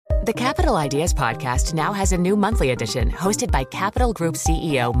The Capital Ideas Podcast now has a new monthly edition hosted by Capital Group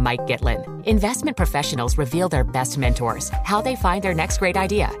CEO Mike Gitlin. Investment professionals reveal their best mentors, how they find their next great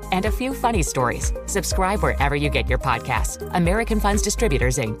idea, and a few funny stories. Subscribe wherever you get your podcasts. American Funds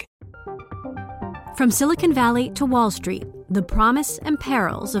Distributors, Inc. From Silicon Valley to Wall Street, the promise and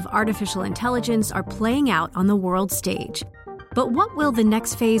perils of artificial intelligence are playing out on the world stage. But what will the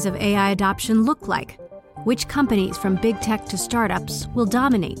next phase of AI adoption look like? Which companies from big tech to startups will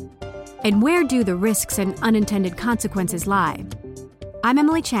dominate? And where do the risks and unintended consequences lie? I'm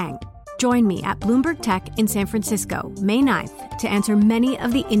Emily Chang. Join me at Bloomberg Tech in San Francisco, May 9th, to answer many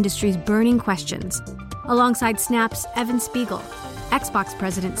of the industry's burning questions, alongside Snap's Evan Spiegel, Xbox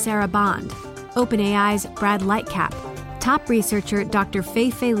President Sarah Bond, OpenAI's Brad Lightcap, top researcher Dr.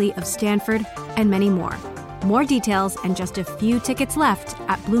 Fei Li of Stanford, and many more. More details and just a few tickets left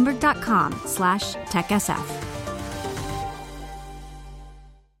at Bloomberg.com/TechSF.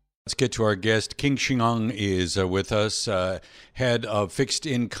 Let's get to our guest. Kheng is with us, head of fixed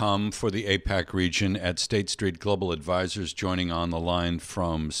income for the APAC region at State Street Global Advisors, joining on the line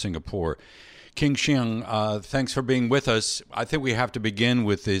from Singapore. Kheng, thanks for being with us. I think we have to begin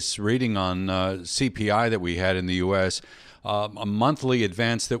with this reading on CPI that we had in the U.S., a monthly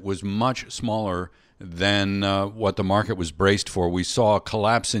advance that was much smaller than what the market was braced for. We saw a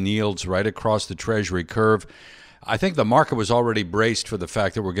collapse in yields right across the Treasury curve. I think the market was already braced for the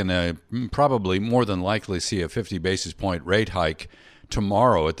fact that we're going to probably more than likely see a 50 basis point rate hike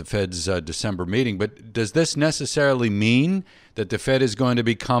tomorrow at the Fed's December meeting. But does this necessarily mean that the Fed is going to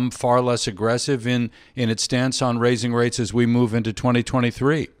become far less aggressive in its stance on raising rates as we move into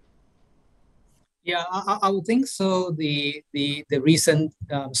 2023? Yeah, I would think so. The recent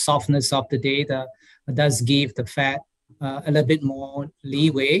softness of the data does give the Fed a little bit more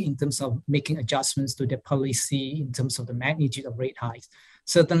leeway in terms of making adjustments to their policy in terms of the magnitude of rate hikes.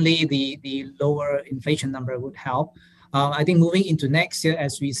 Certainly, the lower inflation number would help. I think moving into next year,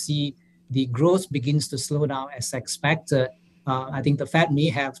 as we see the growth begins to slow down as expected, I think the Fed may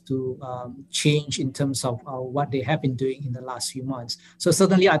have to change in terms of what they have been doing in the last few months. So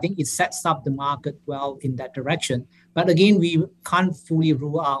certainly, I think it sets up the market well in that direction. But again, we can't fully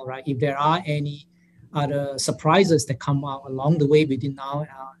rule out, right? If there are any other surprises that come out along the way between now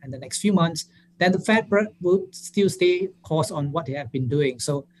and the next few months, then the Fed will still stay course on what they have been doing.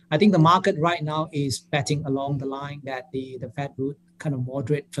 So I think the market right now is betting along the line that the Fed would kind of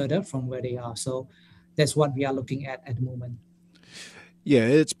moderate further from where they are. So that's what we are looking at the moment. Yeah,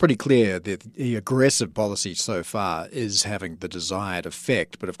 it's pretty clear that the aggressive policy so far is having the desired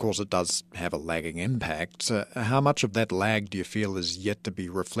effect, but of course it does have a lagging impact. How much of that lag do you feel is yet to be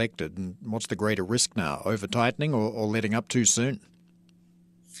reflected, and what's the greater risk now, over-tightening or letting up too soon?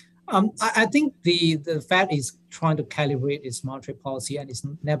 I think the Fed is trying to calibrate its monetary policy, and it's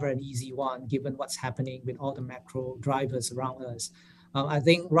never an easy one given what's happening with all the macro drivers around us. I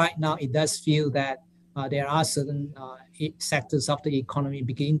think right now it does feel that there are certain sectors of the economy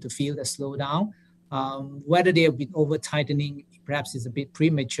beginning to feel the slowdown. Whether they have been over-tightening, perhaps is a bit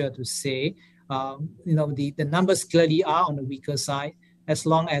premature to say. The numbers clearly are on the weaker side. As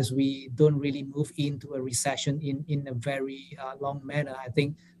long as we don't really move into a recession in a very long manner, I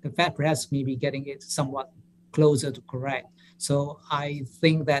think the Fed perhaps may be getting it somewhat closer to correct. So I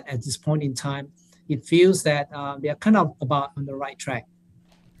think that at this point in time, it feels that they are kind of about on the right track.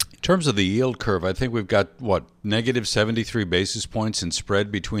 In terms of the yield curve, I think we've got, negative 73 basis points in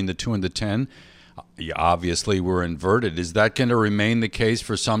spread between the 2 and the 10. Obviously, we're inverted. Is that going to remain the case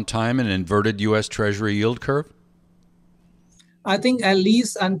for some time, an inverted U.S. Treasury yield curve? I think at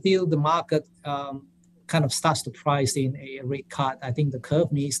least until the market kind of starts to price in a rate cut, I think the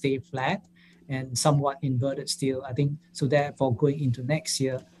curve may stay flat and somewhat inverted still. I think so. Therefore, going into next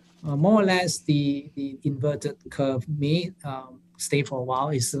year, more or less the inverted curve may stay for a while.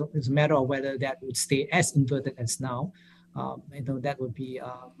 It's a matter of whether that would stay as inverted as now. That would be,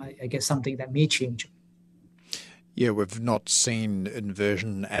 I guess, something that may change. Yeah, we've not seen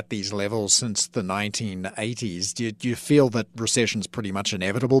inversion at these levels since the 1980s. Do you feel that recession's pretty much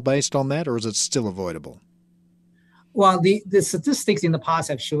inevitable based on that, or is it still avoidable? Well, the statistics in the past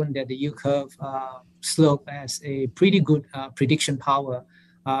have shown that the yield curve slope has a pretty good prediction power.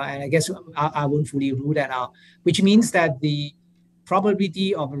 And I guess I won't fully rule that out, which means that the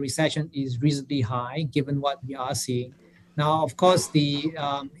probability of a recession is reasonably high given what we are seeing. Now, of course, the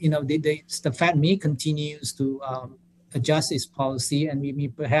Fed may continues to adjust its policy, and we may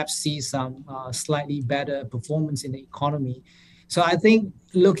perhaps see some slightly better performance in the economy. So I think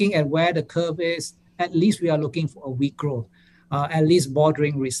looking at where the curve is, at least we are looking for a weak growth, at least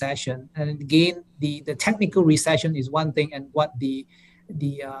bordering recession. And again, the technical recession is one thing, and what the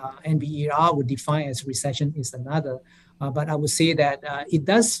NBER would define as recession is another. But I would say that it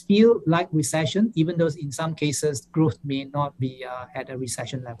does feel like recession, even though in some cases growth may not be at a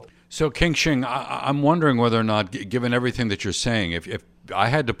recession level. So, Kheng, I'm wondering whether or not, given everything that you're saying, if I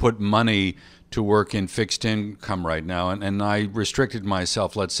had to put money to work in fixed income right now, and I restricted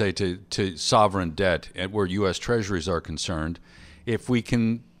myself, let's say, to sovereign debt, where U.S. Treasuries are concerned, if we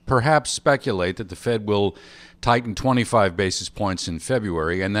can perhaps speculate that the Fed will tighten 25 basis points in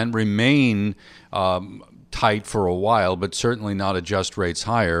February and then remain tight for a while, but certainly not adjust rates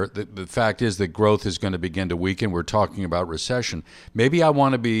higher. The fact is that growth is going to begin to weaken. We're talking about recession. Maybe I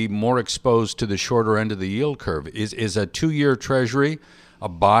want to be more exposed to the shorter end of the yield curve. Is a 2-year Treasury a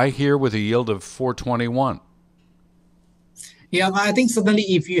buy here with a yield of 4.21? Yeah, I think certainly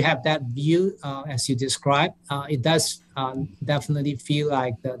if you have that view, as you described, it does definitely feel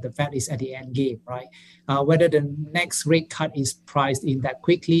like the Fed is at the end game, right? Whether the next rate cut is priced in that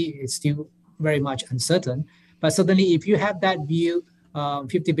quickly is still very much uncertain. But certainly if you have that view,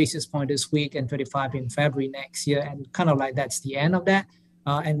 50 basis points this week and 25 in February next year, and kind of like that's the end of that,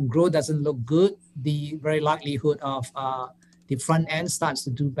 and growth doesn't look good, the very likelihood of the front end starts to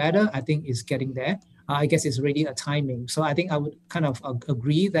do better, I think is getting there. I guess it's really a timing. So I think I would kind of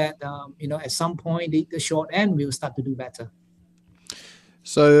agree that, at some point, the short end will start to do better.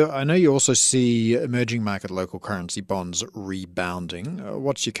 So I know you also see emerging market local currency bonds rebounding.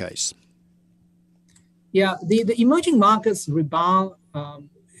 What's your case? Yeah, the emerging markets rebound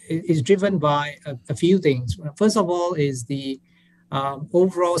is driven by a few things. First of all is the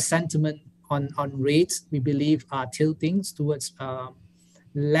overall sentiment on rates, we believe, are tilting towards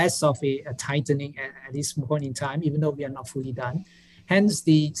less of a tightening at this point in time, even though we are not fully done. Hence,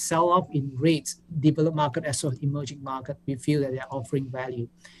 the sell-off in rates, developed market as well as emerging market, we feel that they're offering value.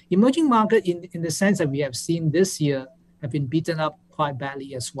 Emerging market, in the sense that we have seen this year, have been beaten up quite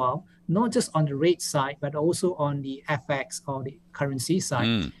badly as well, not just on the rate side, but also on the FX or the currency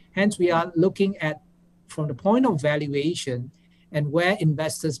side. Hence, we are looking at, from the point of valuation and where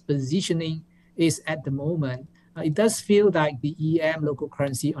investors' positioning is at the moment, it does feel like the EM local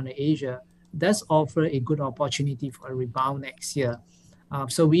currency on Asia does offer a good opportunity for a rebound next year.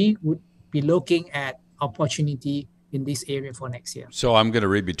 So we would be looking at opportunity in this area for next year. So I'm going to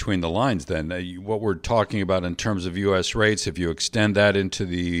read between the lines then. What we're talking about in terms of U.S. rates, if you extend that into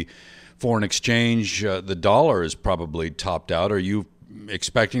the foreign exchange, the dollar is probably topped out. Are you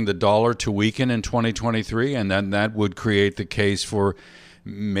expecting the dollar to weaken in 2023? And then that would create the case for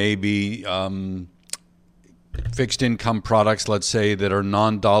maybe fixed income products, let's say, that are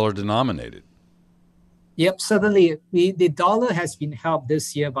non-dollar denominated. Yep, certainly. The dollar has been helped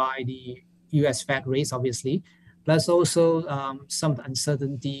this year by the U.S. Fed rates, obviously, plus also some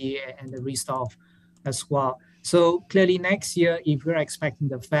uncertainty and the risk off as well. So clearly next year, if we're expecting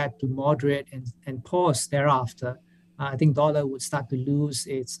the Fed to moderate and pause thereafter, I think dollar would start to lose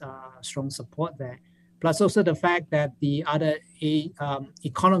its strong support there. Plus also the fact that the other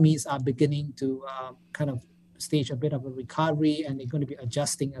economies are beginning to kind of stage a bit of a recovery, and they're going to be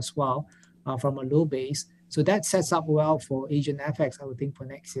adjusting as well from a low base. So that sets up well for Asian FX, I would think, for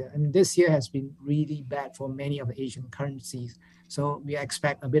next year. And this year has been really bad for many of the Asian currencies. So we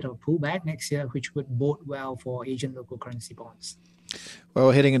expect a bit of a pullback next year, which would bode well for Asian local currency bonds.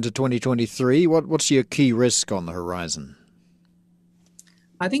 Well, heading into 2023, what's your key risk on the horizon?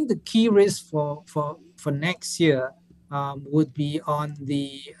 I think the key risk for next year would be on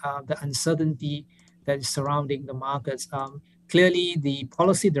the uncertainty that is surrounding the markets. Clearly, the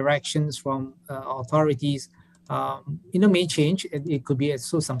policy directions from authorities, may change. It could be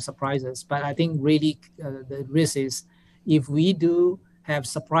also some surprises. But I think really the risk is if we do have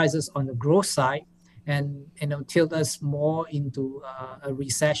surprises on the growth side and tilt us more into a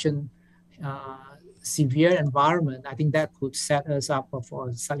recession severe environment, I think that could set us up for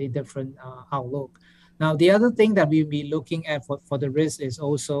a slightly different outlook. Now, the other thing that we'll be looking at for the risk is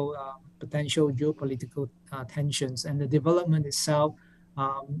also potential geopolitical tensions, and the development itself.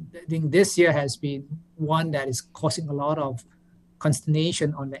 I think this year has been one that is causing a lot of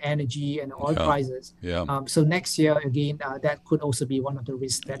consternation on the energy and oil prices. So next year, again, that could also be one of the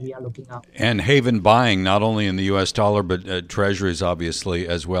risks that we are looking at. And haven buying, not only in the U.S. dollar, but treasuries, obviously,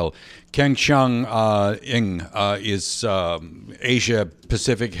 as well. Kheng Ng is Asia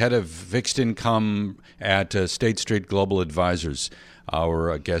Pacific head of fixed income at State Street Global Advisors,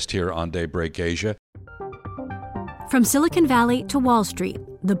 our guest here on Daybreak Asia. From Silicon Valley to Wall Street,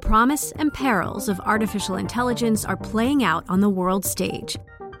 the promise and perils of artificial intelligence are playing out on the world stage.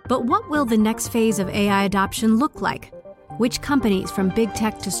 But what will the next phase of AI adoption look like? Which companies, from big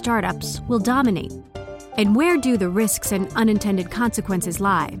tech to startups, will dominate? And where do the risks and unintended consequences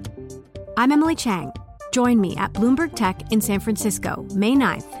lie? I'm Emily Chang. Join me at Bloomberg Tech in San Francisco, May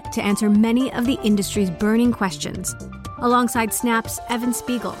 9th, to answer many of the industry's burning questions, alongside Snap's Evan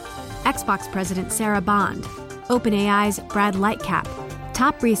Spiegel, Xbox President Sarah Bond, OpenAI's Brad Lightcap,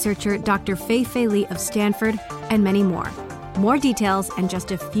 top researcher Dr. Fei Li of Stanford, and many more. More details and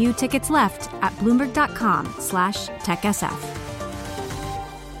just a few tickets left at Bloomberg.com/TechSF.